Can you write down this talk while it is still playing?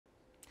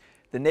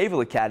The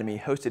Naval Academy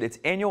hosted its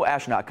annual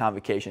Astronaut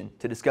Convocation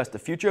to discuss the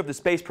future of the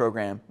space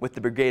program with the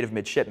Brigade of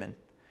Midshipmen.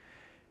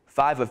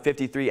 5 of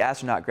 53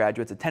 astronaut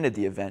graduates attended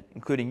the event,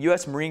 including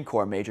U.S. Marine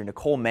Corps Major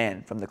Nicole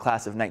Mann from the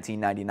class of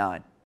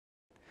 1999.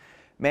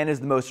 Mann is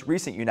the most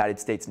recent United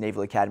States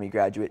Naval Academy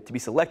graduate to be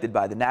selected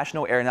by the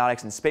National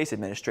Aeronautics and Space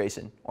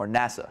Administration, or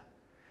NASA.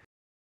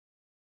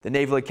 The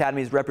Naval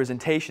Academy's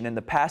representation in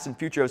the past and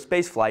future of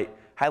spaceflight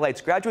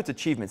highlights graduates'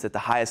 achievements at the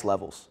highest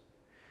levels.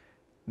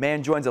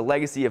 Mann joins a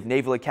legacy of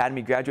Naval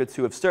Academy graduates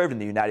who have served in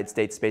the United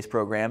States space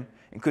program,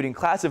 including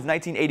class of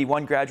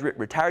 1981 graduate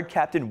retired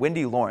Captain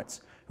Wendy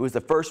Lawrence, who was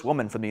the first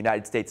woman from the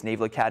United States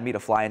Naval Academy to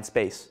fly in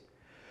space.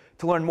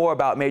 To learn more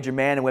about Major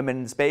Mann and women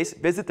in space,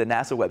 visit the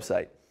NASA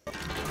website.